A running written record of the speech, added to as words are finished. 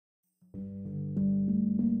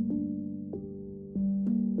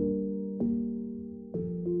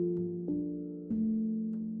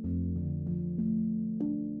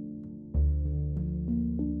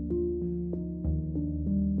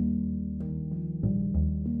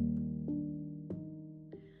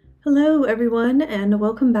Hello everyone, and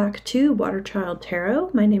welcome back to Waterchild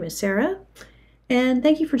Tarot. My name is Sarah, and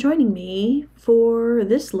thank you for joining me for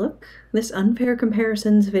this unfair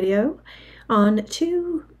comparisons video on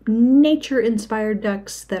two nature-inspired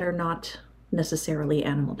decks that are not necessarily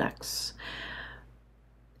animal decks.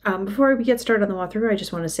 Before we get started on the walkthrough, I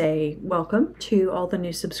just want to say welcome to all the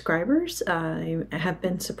new subscribers. I have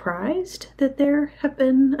been surprised that there have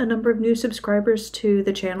been a number of new subscribers to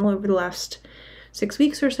the channel over the last 6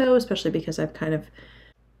 weeks or so, especially because I've kind of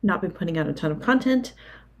not been putting out a ton of content,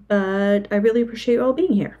 but I really appreciate you all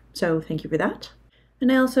being here, so thank you for that.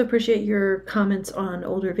 And I also appreciate your comments on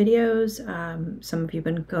older videos. Some of you have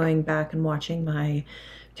been going back and watching my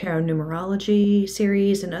tarot numerology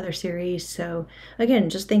series and other series, so again,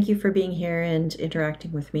 just thank you for being here and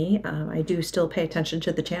interacting with me. I do still pay attention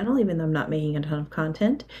to the channel, even though I'm not making a ton of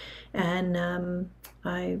content, and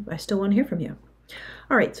I still want to hear from you.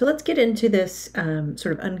 All right, so let's get into this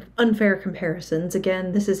sort of unfair comparisons.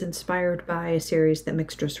 Again, this is inspired by a series that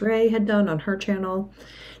Mixtress Ray had done on her channel,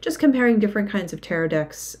 just comparing different kinds of tarot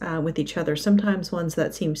decks with each other, sometimes ones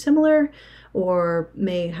that seem similar or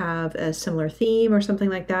may have a similar theme or something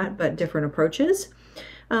like that, but different approaches.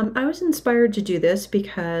 I was inspired to do this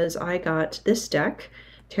because I got this deck,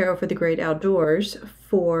 Tarot for the Great Outdoors,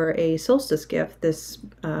 for a solstice gift this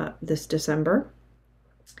December.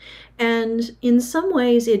 And in some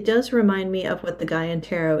ways, it does remind me of what the Gaian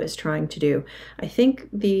Tarot is trying to do. I think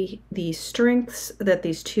the strengths that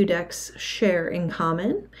these two decks share in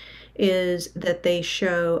common is that they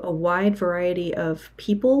show a wide variety of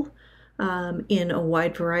people in a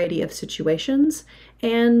wide variety of situations,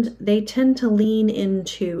 and they tend to lean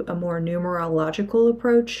into a more numerological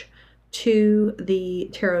approach to the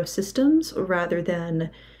tarot systems rather than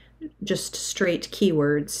just straight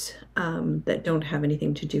keywords that don't have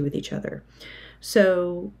anything to do with each other.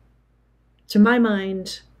 So to my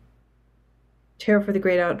mind, Tarot for the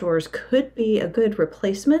Great Outdoors could be a good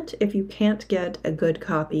replacement if you can't get a good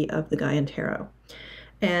copy of the Gaian Tarot.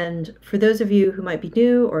 And for those of you who might be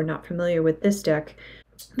new or not familiar with this deck,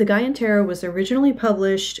 the Gaian Tarot was originally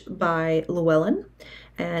published by Llewellyn,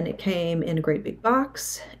 and it came in a great big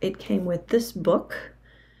box. It came with this book,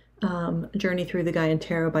 Journey Through the Gaian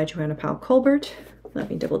Tarot by Joanna Powell Colbert. Let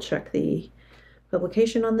me double check the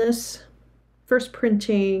publication on this. First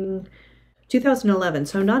printing 2011,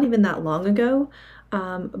 so not even that long ago,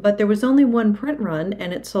 but there was only one print run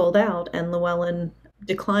and it sold out, and Llewellyn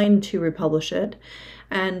declined to republish it,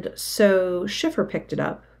 and so Schiffer picked it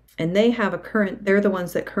up, and they have they're the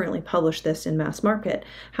ones that currently publish this in mass market.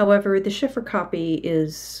 However, the Schiffer copy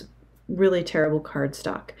is really terrible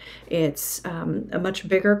cardstock. It's a much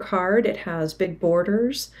bigger card. It has big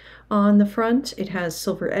borders on the front. It has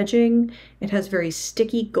silver edging. It has very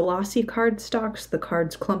sticky, glossy cardstocks. The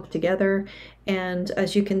cards clump together. And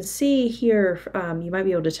as you can see here, you might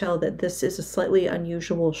be able to tell that this is a slightly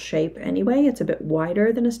unusual shape anyway. It's a bit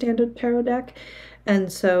wider than a standard tarot deck.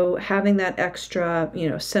 And so having that extra,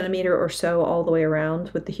 centimeter or so all the way around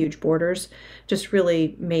with the huge borders just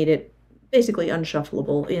really made it basically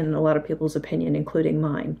unshuffleable in a lot of people's opinion, including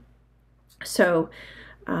mine. So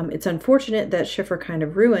it's unfortunate that Schiffer kind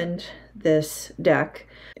of ruined this deck.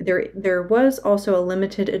 There was also a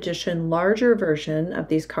limited edition, larger version of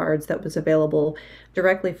these cards that was available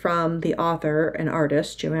directly from the author and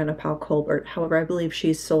artist, Joanna Powell Colbert. However, I believe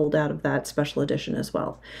she's sold out of that special edition as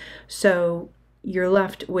well. So you're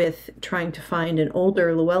left with trying to find an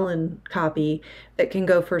older Llewellyn copy that can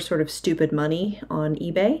go for sort of stupid money on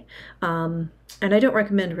eBay. And I don't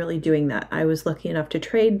recommend really doing that. I was lucky enough to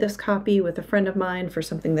trade this copy with a friend of mine for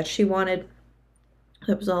something that she wanted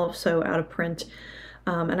that was also out of print.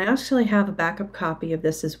 And I actually have a backup copy of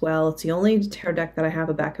this as well. It's the only tarot deck that I have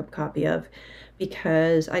a backup copy of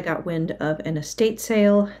because I got wind of an estate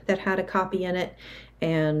sale that had a copy in it,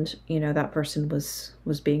 and that person was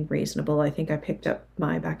being reasonable. I think I picked up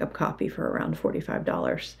my backup copy for around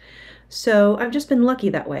 $45. So I've just been lucky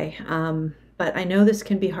that way. But I know this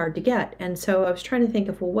can be hard to get, and so I was trying to think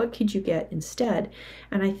of, well, what could you get instead?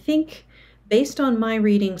 And I think based on my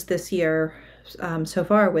readings this year so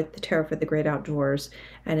far with the Tarot for the Great Outdoors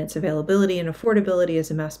and its availability and affordability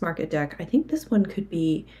as a mass market deck, I think this one could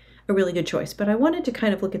be a really good choice. But I wanted to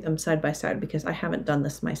kind of look at them side by side because I haven't done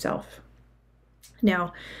this myself.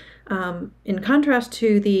 Now, in contrast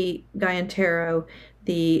to the Gaian Tarot,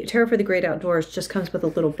 the Tarot for the Great Outdoors just comes with a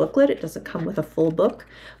little booklet. It doesn't come with a full book,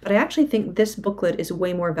 but I actually think this booklet is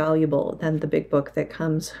way more valuable than the big book that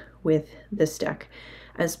comes with this deck.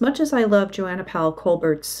 As much as I love Joanna Powell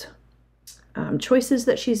Colbert's choices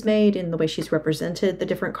that she's made in the way she's represented the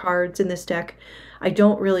different cards in this deck, I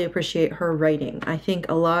don't really appreciate her writing. I think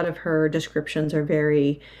a lot of her descriptions are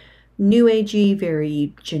very new agey,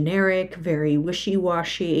 very generic, very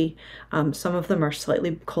wishy-washy. Some of them are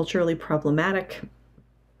slightly culturally problematic.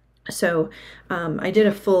 So I did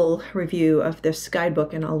a full review of this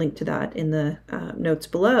guidebook, and I'll link to that in the notes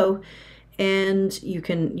below, and you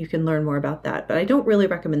can learn more about that. But I don't really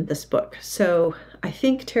recommend this book. So I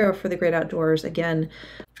think Tarot for the Great Outdoors, again,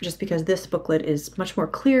 just because this booklet is much more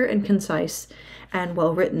clear and concise and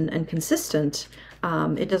well written and consistent,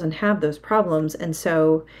 it doesn't have those problems, and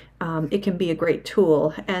so it can be a great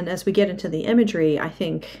tool. And as we get into the imagery, I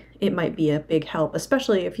think it might be a big help,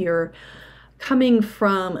 especially if you're coming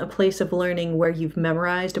from a place of learning where you've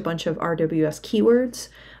memorized a bunch of RWS keywords.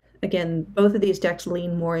 Again, both of these decks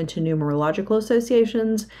lean more into numerological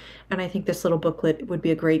associations, and I think this little booklet would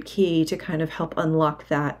be a great key to kind of help unlock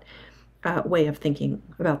that way of thinking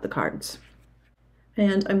about the cards.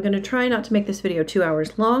 And I'm going to try not to make this video 2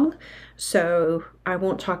 hours long, so I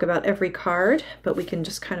won't talk about every card, but we can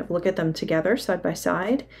just kind of look at them together side by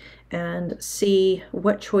side and see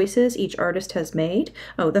what choices each artist has made.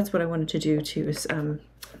 Oh, that's what I wanted to do too, is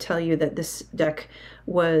tell you that this deck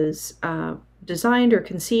was designed or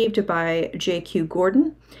conceived by J.Q.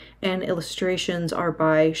 Gordon, and illustrations are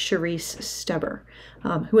by Charisse Steber,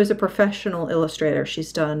 who is a professional illustrator.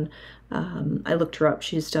 She's done, I looked her up,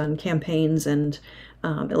 she's done campaigns and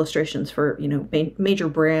illustrations for, you know, major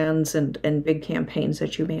brands and big campaigns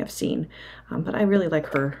that you may have seen. But I really like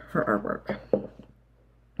her artwork.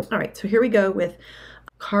 All right, so here we go with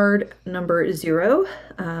card number 0,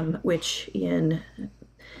 which in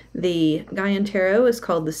the Gaian Tarot is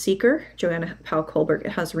called the Seeker. Joanna Powell-Colbert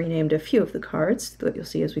has renamed a few of the cards that you'll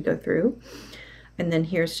see as we go through. And then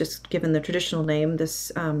here's just given the traditional name.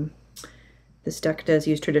 This deck does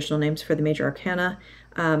use traditional names for the major arcana.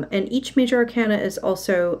 And each major arcana is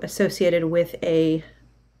also associated with a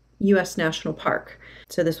U.S. national park.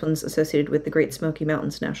 So this one's associated with the Great Smoky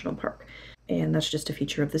Mountains National Park. And that's just a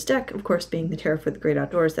feature of this deck. Of course, being the Tarot for the Great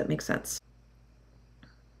Outdoors, that makes sense.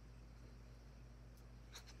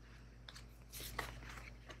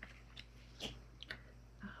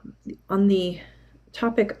 On the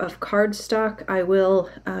topic of cardstock, I will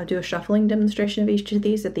do a shuffling demonstration of each of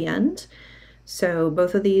these at the end. So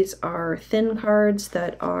both of these are thin cards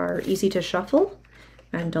that are easy to shuffle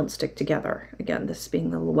and don't stick together. Again, this being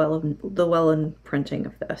the Llewellyn printing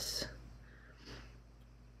of this.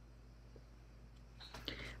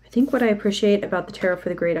 I think what I appreciate about the Tarot for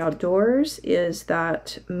the Great Outdoors is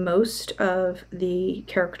that most of the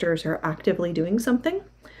characters are actively doing something.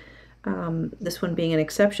 This one being an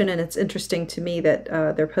exception, and it's interesting to me that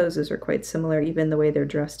their poses are quite similar, even the way they're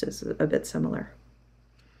dressed is a bit similar.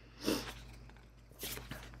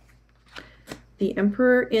 The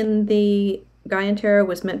Emperor in the Gaian Tarot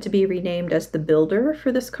was meant to be renamed as the Builder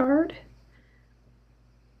for this card.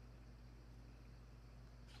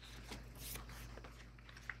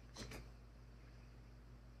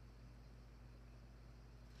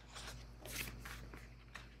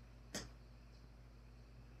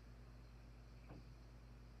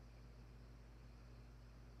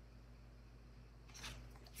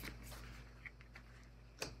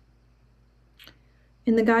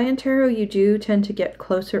 In the Gaian Tarot, you do tend to get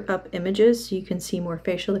closer up images, so you can see more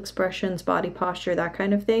facial expressions, body posture, that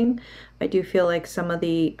kind of thing. I do feel like some of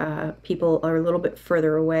the people are a little bit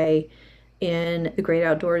further away in the Great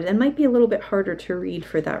Outdoors and might be a little bit harder to read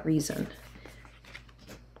for that reason.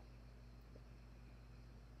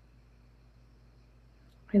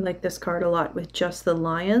 I like this card a lot with just the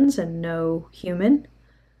lions and no human.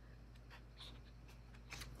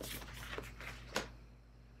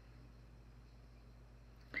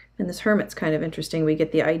 And this hermit's kind of interesting. We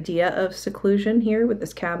get the idea of seclusion here with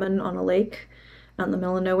this cabin on a lake out in the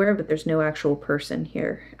middle of nowhere, but there's no actual person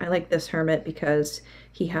here. I like this hermit because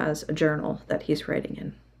he has a journal that he's writing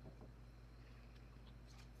in.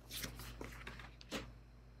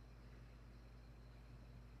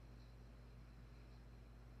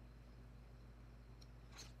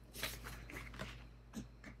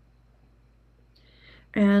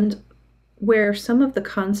 And where some of the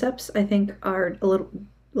concepts I think are a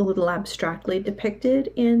little abstractly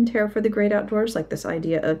depicted in Tarot for the Great Outdoors, like this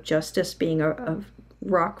idea of justice being a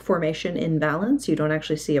rock formation in balance. You don't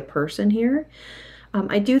actually see a person here.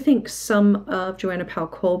 I do think some of Joanna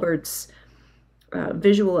Powell-Colbert's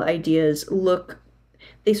visual ideas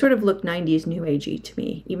they sort of look 90s New Agey to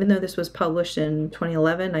me. Even though this was published in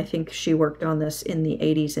 2011, I think she worked on this in the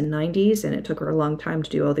 80s and 90s, and it took her a long time to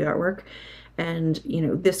do all the artwork. And, you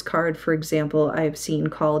know, this card, for example, I've seen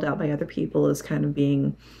called out by other people as kind of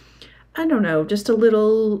being, I don't know, just a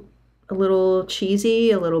little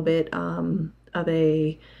cheesy, a little bit of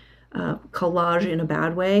a collage in a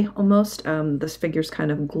bad way, almost. This figure's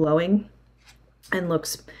kind of glowing and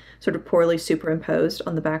looks sort of poorly superimposed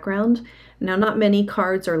on the background. Now, not many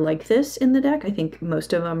cards are like this in the deck. I think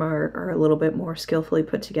most of them are a little bit more skillfully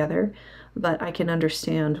put together, but I can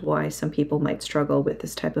understand why some people might struggle with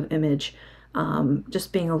this type of image,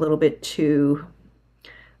 just being a little bit too,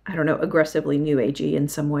 I don't know, aggressively new agey in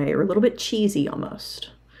some way, or a little bit cheesy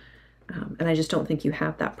almost. And I just don't think you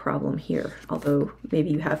have that problem here, although maybe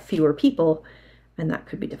you have fewer people and that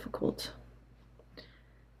could be difficult.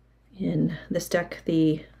 In this deck,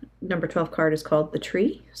 the number 12 card is called the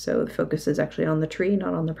tree, so the focus is actually on the tree,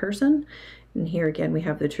 not on the person. And here again we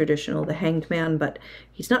have the traditional, the hanged man, but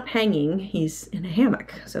he's not hanging, he's in a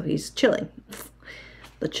hammock, so he's chilling.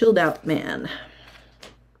 The chilled out man.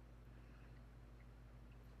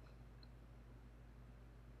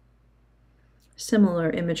 Similar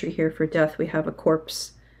imagery here for death. We have a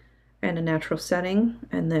corpse and a natural setting,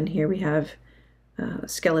 and then here we have a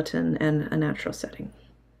skeleton and a natural setting.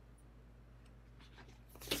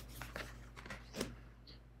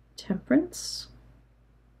 Temperance.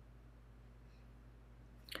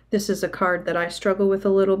 This is a card that I struggle with a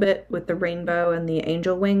little bit with the rainbow and the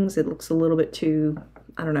angel wings. It looks a little bit too,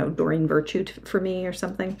 I don't know, Doreen Virtue for me or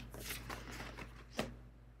something.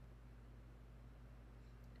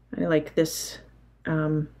 I like this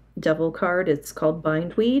devil card. It's called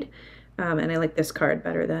Bindweed, and I like this card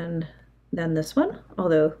better than this one,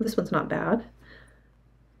 although this one's not bad.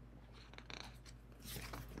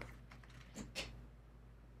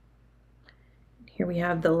 Here we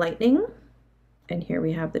have the lightning, and here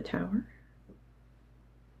we have the tower.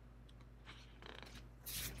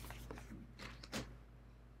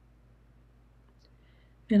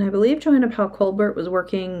 And I believe Joanna Powell-Colbert was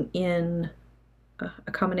working in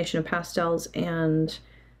a combination of pastels and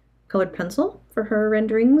colored pencil for her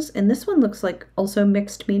renderings, and this one looks like also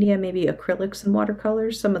mixed media, maybe acrylics and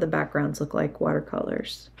watercolors. Some of the backgrounds look like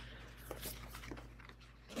watercolors.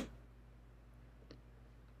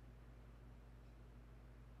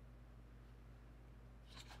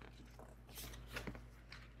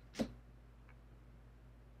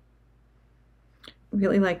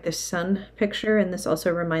 Really like this sun picture, and this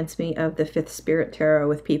also reminds me of the Fifth Spirit Tarot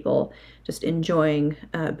with people just enjoying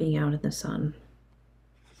being out in the sun.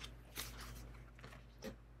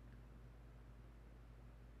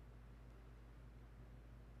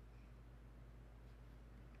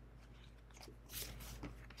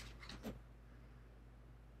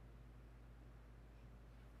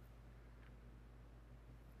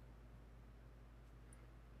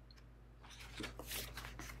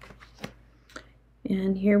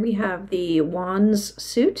 And here we have the Wands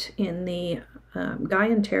suit in the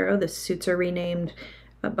Gaian Tarot. The suits are renamed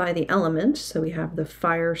by the element. So we have the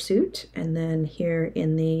fire suit, and then here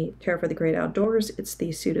in the Tarot for the Great Outdoors, it's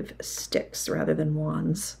the suit of sticks rather than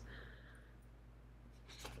wands.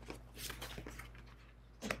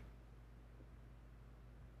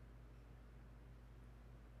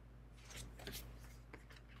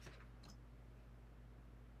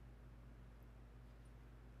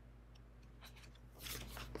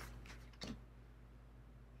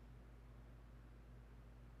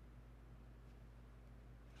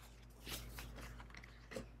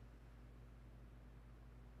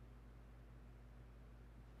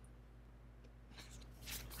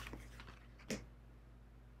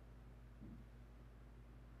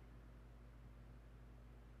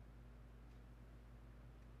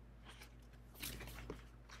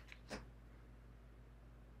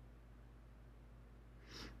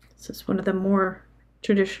 This is one of the more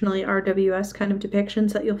traditionally RWS kind of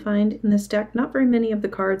depictions that you'll find in this deck. Not very many of the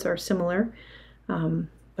cards are similar,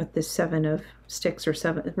 but this Seven of Sticks, or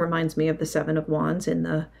seven, it reminds me of the Seven of Wands in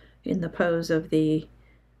the pose of the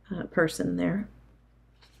person there.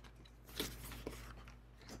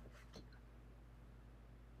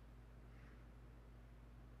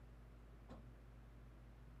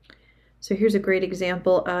 So here's a great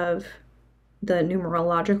example of the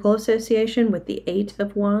numerological association with the Eight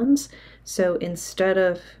of Wands. So instead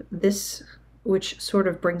of this, which sort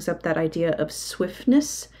of brings up that idea of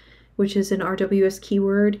swiftness, which is an RWS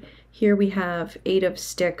keyword, here we have Eight of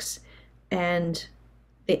Sticks, and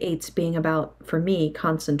the eights being about, for me,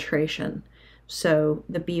 concentration. So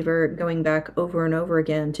the beaver going back over and over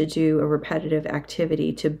again to do a repetitive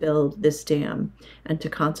activity to build this dam and to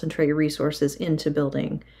concentrate resources into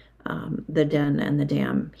building the den and the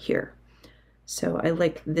dam here. So I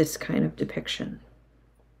like this kind of depiction.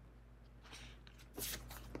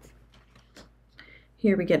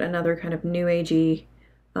 Here we get another kind of new agey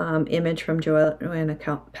image from Joanna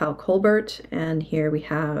Powell-Colbert, and here we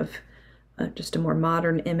have just a more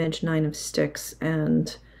modern image, Nine of Sticks,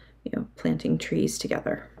 and planting trees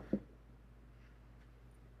together.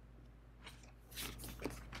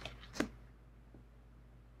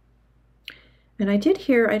 And I did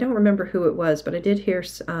hear, I don't remember who it was, but I did hear,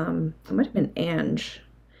 it might have been Ange,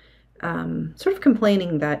 sort of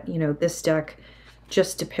complaining that, you know, this deck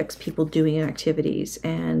just depicts people doing activities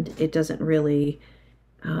and it doesn't really,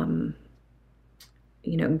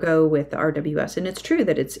 you know, go with the RWS. And it's true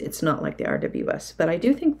that it's not like the RWS, but I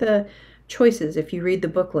do think the choices, if you read the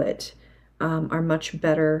booklet, are much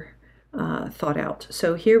better thought out.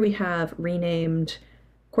 So here we have renamed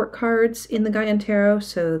court cards in the Gaian Tarot,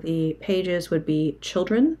 so the pages would be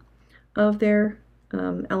children of their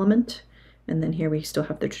element, and then here we still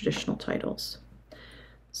have the traditional titles.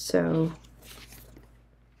 So,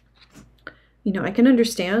 you know, I can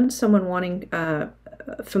understand someone wanting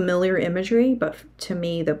familiar imagery, but to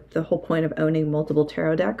me, the whole point of owning multiple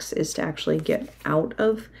tarot decks is to actually get out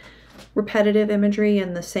of repetitive imagery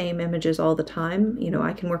and the same images all the time. You know,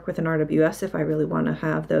 I can work with an RWS if I really want to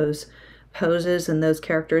have those poses and those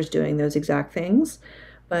characters doing those exact things,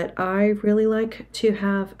 but I really like to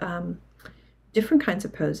have different kinds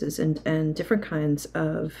of poses and different kinds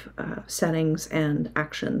of settings and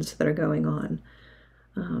actions that are going on.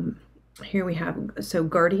 Here we have, so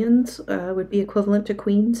guardians would be equivalent to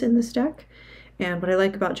queens in this deck, and what I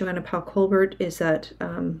like about Joanna Powell Colbert is that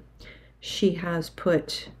she has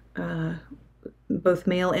put both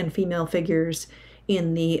male and female figures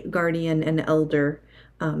in the guardian and elder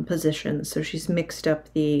positions. So she's mixed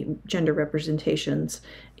up the gender representations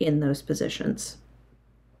in those positions.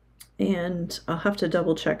 And I'll have to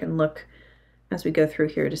double check and look as we go through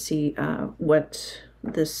here to see what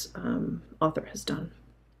this author has done.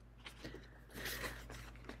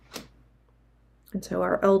 And so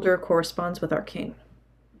our elder corresponds with our king.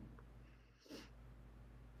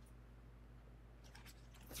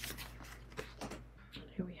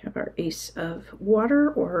 Here we have our Ace of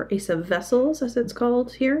Water, or Ace of Vessels as it's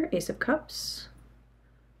called here, Ace of Cups.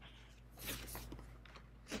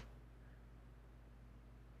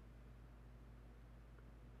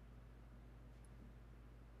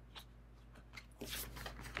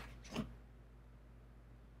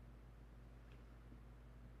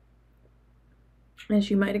 As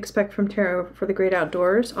you might expect from tarot for the great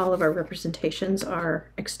outdoors, all of our representations are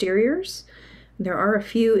exteriors. There are a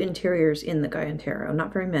few interiors in the Gaian Tarot,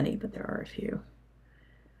 not very many, but there are a few.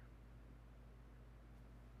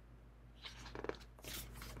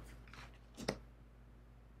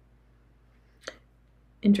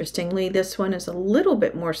 Interestingly, this one is a little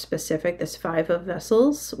bit more specific, this Five of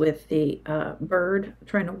Vessels, with the bird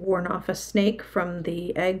trying to warn off a snake from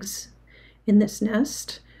the eggs in this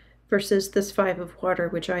nest, versus this Five of Water,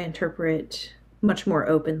 which I interpret much more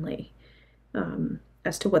openly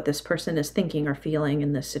as to what this person is thinking or feeling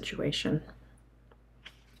in this situation.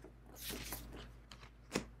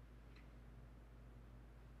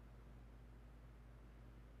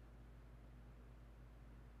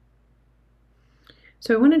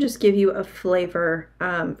 So I want to just give you a flavor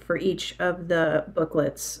for each of the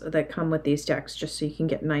booklets that come with these decks, just so you can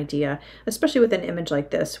get an idea, especially with an image like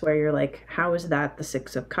this where you're like, how is that the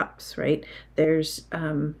Six of Cups, right? There's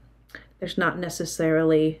not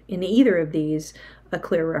necessarily in either of these a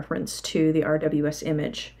clear reference to the RWS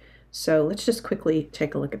image. So let's just quickly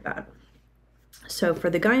take a look at that. So for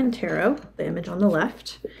the Gaian Tarot, the image on the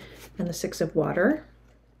left and the Six of Water,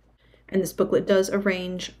 and this booklet does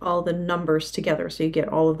arrange all the numbers together. So you get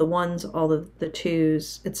all of the ones, all of the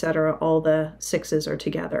twos, etc. All the sixes are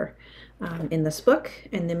together in this book.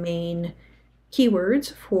 And the main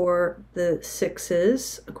keywords for the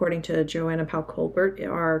sixes, according to Joanna Powell Colbert,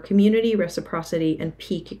 are community, reciprocity, and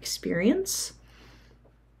peak experience.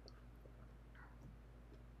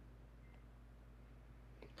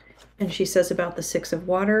 And she says about the Six of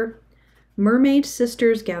Water, mermaid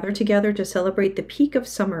sisters gather together to celebrate the peak of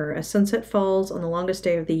summer as sunset falls on the longest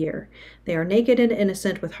day of the year. They are naked and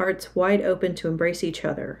innocent with hearts wide open to embrace each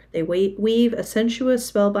other. They weave a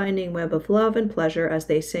sensuous, spellbinding web of love and pleasure as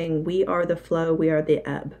they sing, "We are the flow, we are the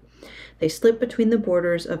ebb." They slip between the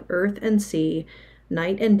borders of earth and sea,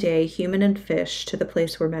 night and day, human and fish, to the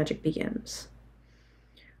place where magic begins.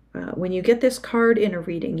 When you get this card in a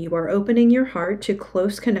reading, you are opening your heart to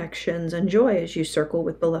close connections and joy as you circle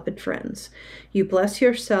with beloved friends. You bless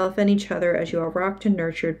yourself and each other as you are rocked and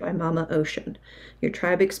nurtured by Mama Ocean. Your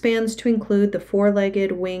tribe expands to include the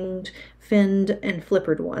four-legged, winged, finned, and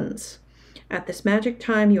flippered ones. At this magic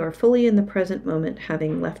time, you are fully in the present moment,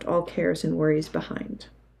 having left all cares and worries behind.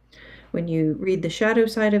 When you read the shadow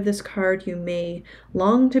side of this card, you may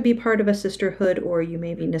long to be part of a sisterhood, or you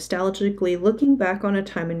may be nostalgically looking back on a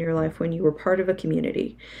time in your life when you were part of a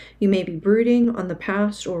community. You may be brooding on the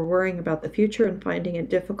past or worrying about the future and finding it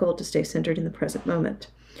difficult to stay centered in the present moment.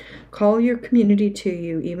 Call your community to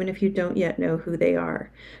you, even if you don't yet know who they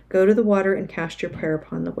are. Go to the water and cast your prayer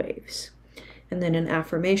upon the waves. And then an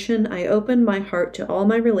affirmation: I open my heart to all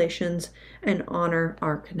my relations and honor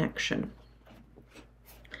our connection.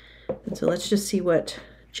 And so let's just see what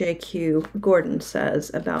J.Q. Gordon says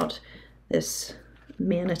about this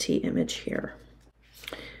manatee image here.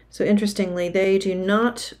 So interestingly, they do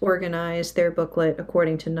not organize their booklet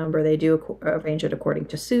according to number. They do arrange it according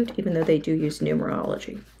to suit, even though they do use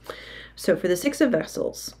numerology. So for the Six of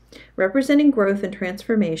Vessels, representing growth and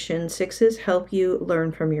transformation, sixes help you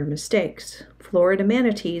learn from your mistakes. Florida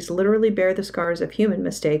manatees literally bear the scars of human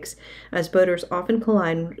mistakes, as boaters often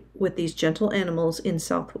collide with these gentle animals in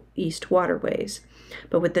southeast waterways.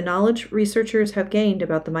 But with the knowledge researchers have gained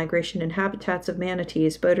about the migration and habitats of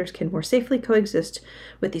manatees, boaters can more safely coexist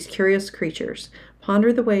with these curious creatures.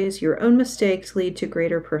 Ponder the ways your own mistakes lead to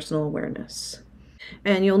greater personal awareness.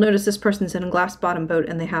 And you'll notice this person's in a glass-bottom boat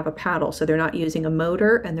and they have a paddle, so they're not using a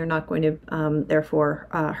motor, and they're not going to therefore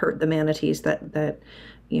hurt the manatees that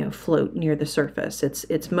float near the surface.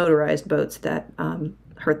 It's motorized boats that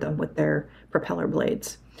hurt them with their propeller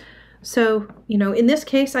blades. So, in this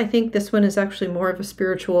case, I think this one is actually more of a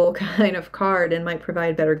spiritual kind of card and might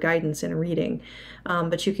provide better guidance in a reading.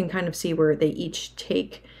 But you can kind of see where they each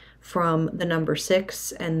take from the number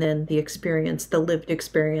 6 and then the experience, the lived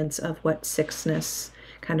experience of what sixness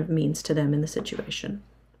kind of means to them in the situation.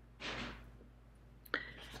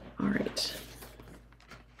 All right.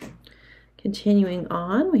 Continuing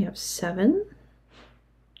on, we have 7.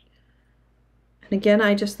 And again,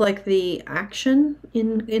 I just like the action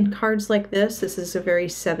in cards like this. This is a very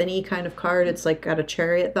 7-y kind of card. It's like got a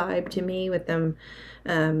chariot vibe to me with them,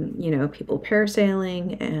 people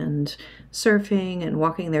parasailing and surfing and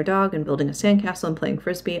walking their dog and building a sandcastle and playing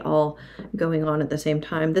frisbee all going on at the same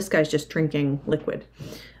time. This guy's just drinking liquid.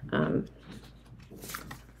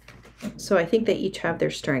 So I think they each have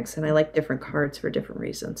their strengths, and I like different cards for different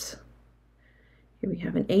reasons. Here we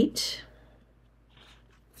have an 8.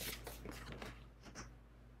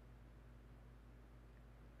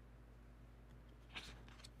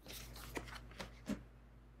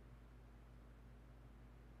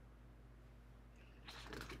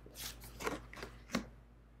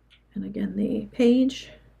 And again, the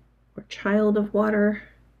page, or child of water.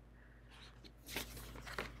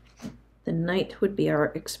 The knight would be our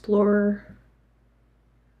explorer.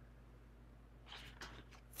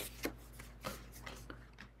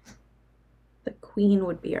 The queen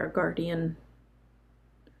would be our guardian.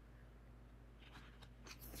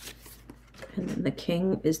 And then the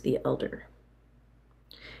king is the elder.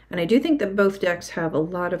 And I do think that both decks have a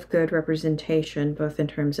lot of good representation, both in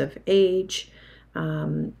terms of age,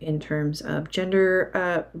 in terms of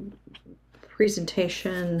gender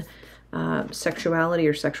presentation, sexuality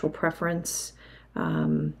or sexual preference,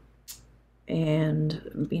 and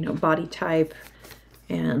body type,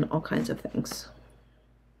 and all kinds of things.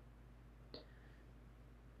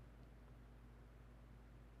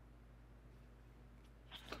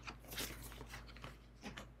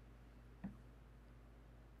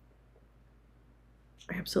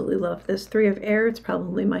 I absolutely love this 3 of Air. It's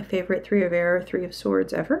probably my favorite 3 of Air, 3 of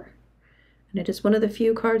Swords ever. And it is one of the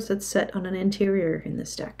few cards that's set on an interior in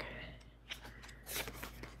this deck.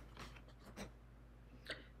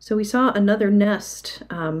 So we saw another nest,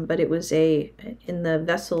 but it was in the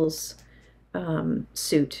Vessels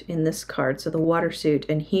suit in this card, so the water suit,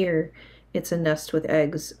 and here it's a nest with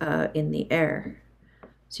eggs in the air.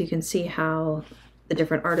 So you can see how the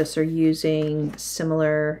different artists are using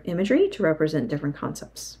similar imagery to represent different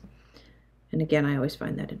concepts. And again, I always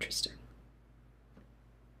find that interesting.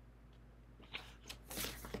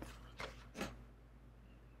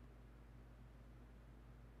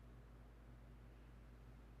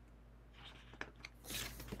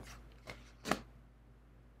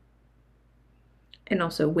 And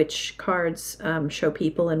also which cards show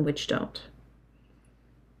people and which don't.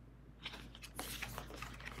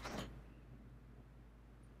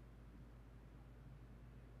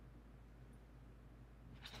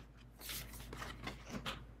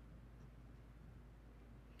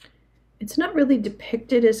 It's not really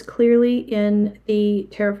depicted as clearly in the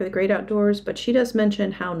Tarot for the Great Outdoors, but she does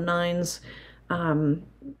mention how 9s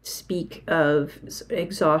speak of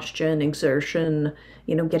exhaustion, exertion,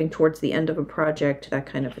 getting towards the end of a project, that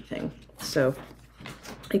kind of a thing. So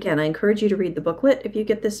again, I encourage you to read the booklet if you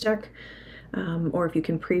get this deck. or if you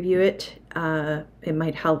can preview it, it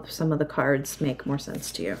might help some of the cards make more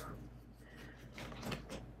sense to you.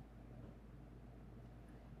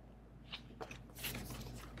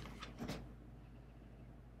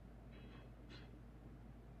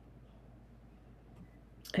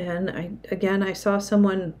 And I saw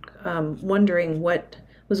someone wondering what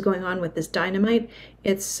was going on with this dynamite.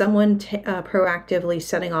 It's someone proactively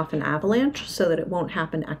setting off an avalanche so that it won't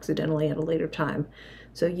happen accidentally at a later time.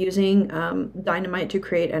 So using dynamite to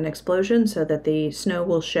create an explosion so that the snow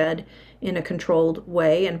will shed in a controlled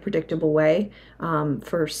way and predictable way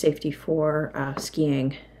for safety for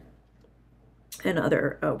skiing and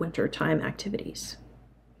other winter time activities.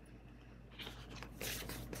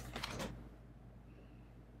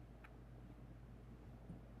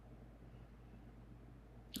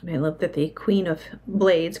 And I love that the Queen of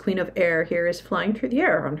Blades, Queen of Air here is flying through the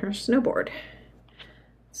air on her snowboard.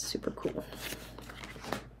 Super cool.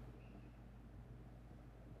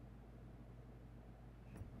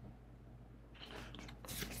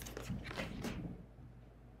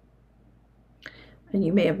 And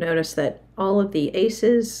you may have noticed that all of the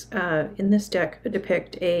aces in this deck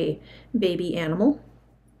depict a baby animal.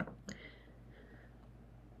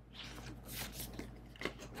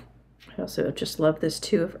 I also just love this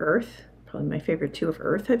Two of Earth, probably my favorite Two of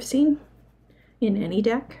Earth I've seen in any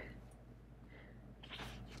deck.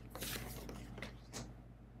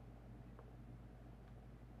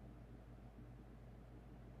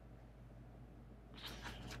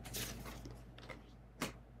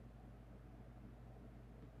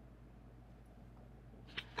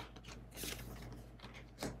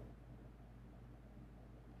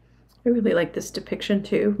 I really like this depiction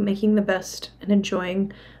too, making the best and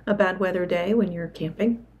enjoying a bad weather day when you're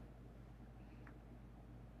camping.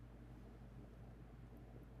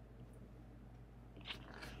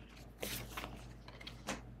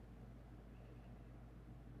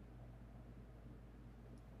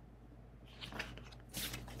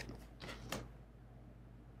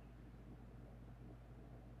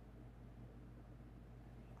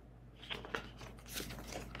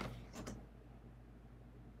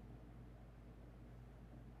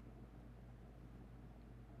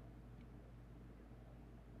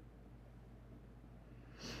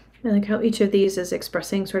 I like how each of these is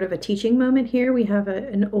expressing sort of a teaching moment here. We have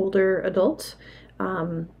an older adult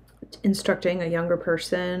instructing a younger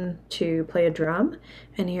person to play a drum,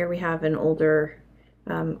 and here we have an older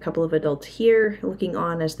couple of adults here looking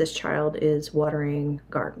on as this child is watering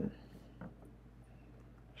garden.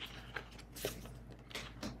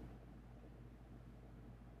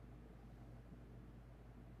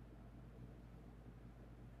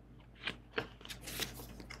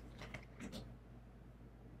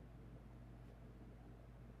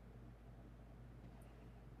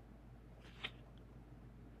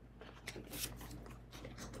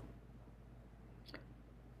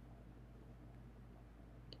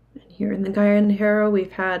 Here in the Gaian Tarot,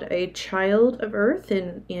 we've had a child of Earth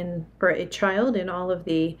or a child in all of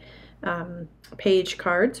the page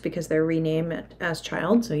cards because they're renamed as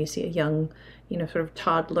child. So you see a young, sort of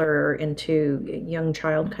toddler into young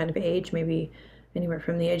child kind of age, maybe anywhere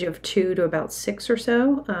from the age of 2 to about 6 or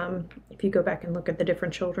so. If you go back and look at the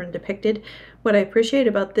different children depicted. What I appreciate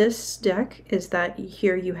about this deck is that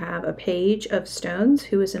here you have a page of stones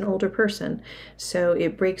who is an older person. So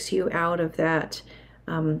it breaks you out of that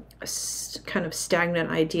kind of stagnant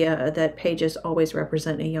idea that pages always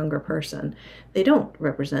represent a younger person. They don't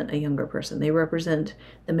represent a younger person. They represent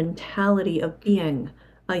the mentality of being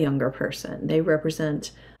a younger person. They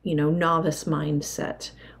represent, novice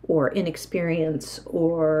mindset or inexperience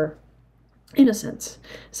or innocence,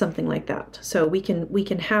 something like that. So we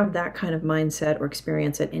can have that kind of mindset or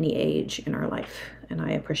experience at any age in our life. And I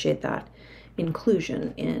appreciate that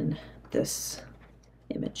inclusion in this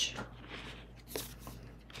image.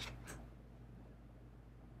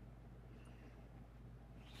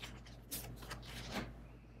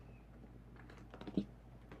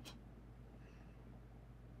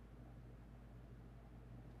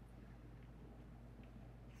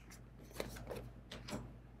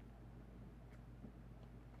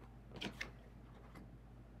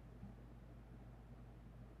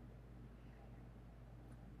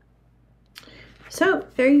 So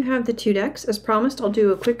there you have the 2 decks. As promised, I'll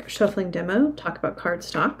do a quick shuffling demo, talk about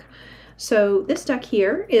cardstock. So this deck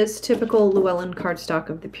here is typical Llewellyn cardstock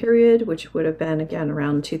of the period, which would have been, again,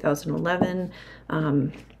 around 2011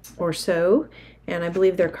 or so. And I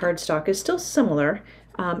believe their cardstock is still similar.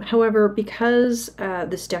 However, because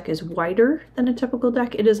this deck is wider than a typical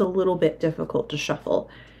deck, it is a little bit difficult to shuffle.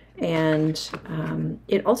 And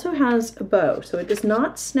it also has a bow, so it does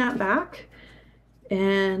not snap back.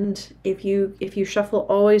 And if you shuffle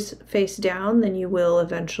always face down, then you will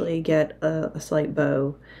eventually get a slight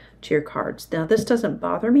bow to your cards. Now this doesn't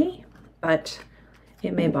bother me, but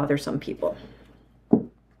it may bother some people.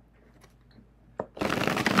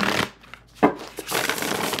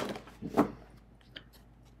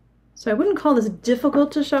 So I wouldn't call this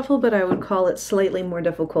difficult to shuffle, but I would call it slightly more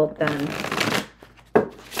difficult than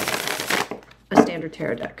a standard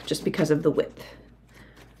tarot deck, just because of the width.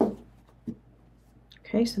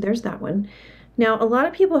 Okay, so there's that one. Now, a lot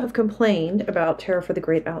of people have complained about Tarot for the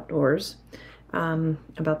Great Outdoors,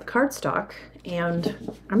 about the cardstock,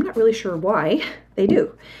 and I'm not really sure why they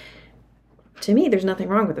do. To me, there's nothing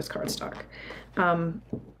wrong with this cardstock.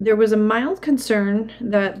 There was a mild concern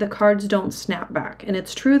that the cards don't snap back, and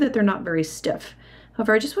it's true that they're not very stiff.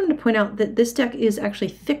 However, I just wanted to point out that this deck is actually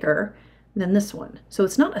thicker than this one. So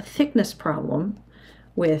it's not a thickness problem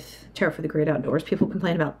with Tarot for the Great Outdoors. People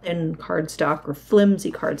complain about thin cardstock or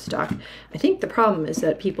flimsy cardstock. I think the problem is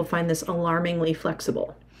that people find this alarmingly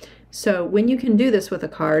flexible. So when you can do this with a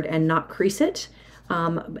card and not crease it,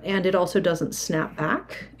 and it also doesn't snap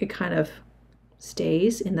back, it kind of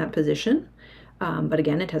stays in that position. But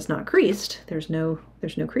again, it has not creased. There's no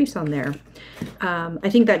crease on there. I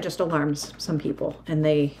think that just alarms some people, and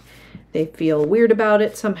they feel weird about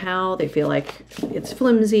it somehow. They feel like it's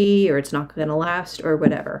flimsy or it's not going to last or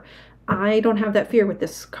whatever. I don't have that fear with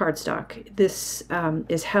this cardstock. This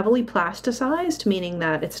is heavily plasticized, meaning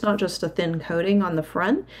that it's not just a thin coating on the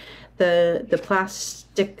front. The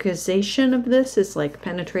plasticization of this is like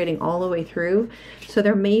penetrating all the way through. So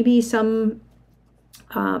there may be some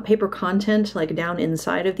paper content like down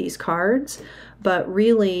inside of these cards, but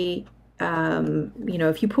really, you know,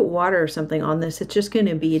 if you put water or something on this, it's just going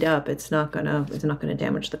to bead up. It's not gonna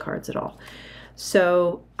damage the cards at all.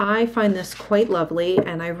 So I find this quite lovely,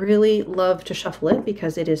 and I really love to shuffle it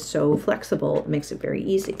because it is so flexible. It makes it very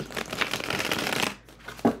easy.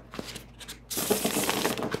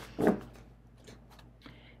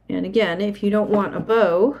 And again, if you don't want a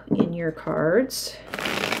bow in your cards,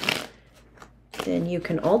 then you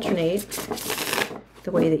can alternate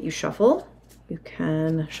the way that you shuffle. You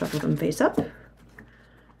can shuffle them face up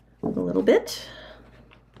a little bit,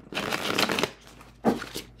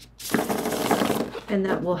 and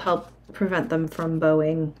that will help prevent them from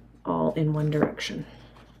bowing all in one direction.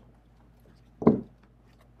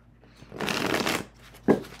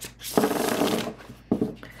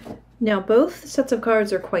 Now both sets of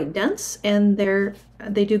cards are quite dense, and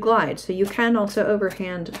they do glide, so you can also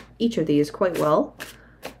overhand each of these quite well,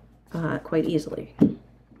 quite easily. I'll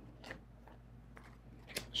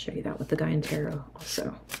show you that with the Gaian Tarot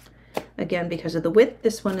also. Again, because of the width,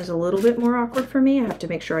 this one is a little bit more awkward for me. I have to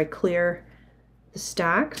make sure I clear the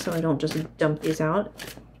stack so I don't just dump these out,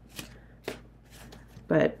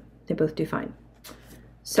 but they both do fine.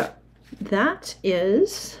 So that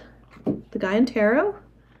is the Gaian Tarot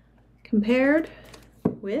compared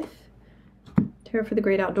with Tarot for the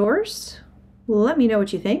Great Outdoors. Let me know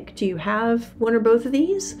what you think. Do you have one or both of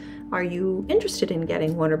these? Are you interested in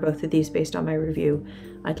getting one or both of these based on my review?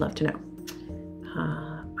 I'd love to know.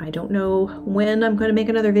 I don't know when I'm going to make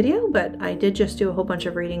another video, but I did just do a whole bunch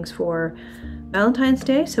of readings for Valentine's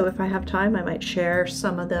Day, so if I have time, I might share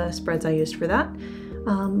some of the spreads I used for that.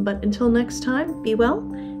 But until next time, be well,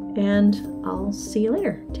 and I'll see you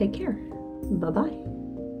later. Take care. Bye-bye.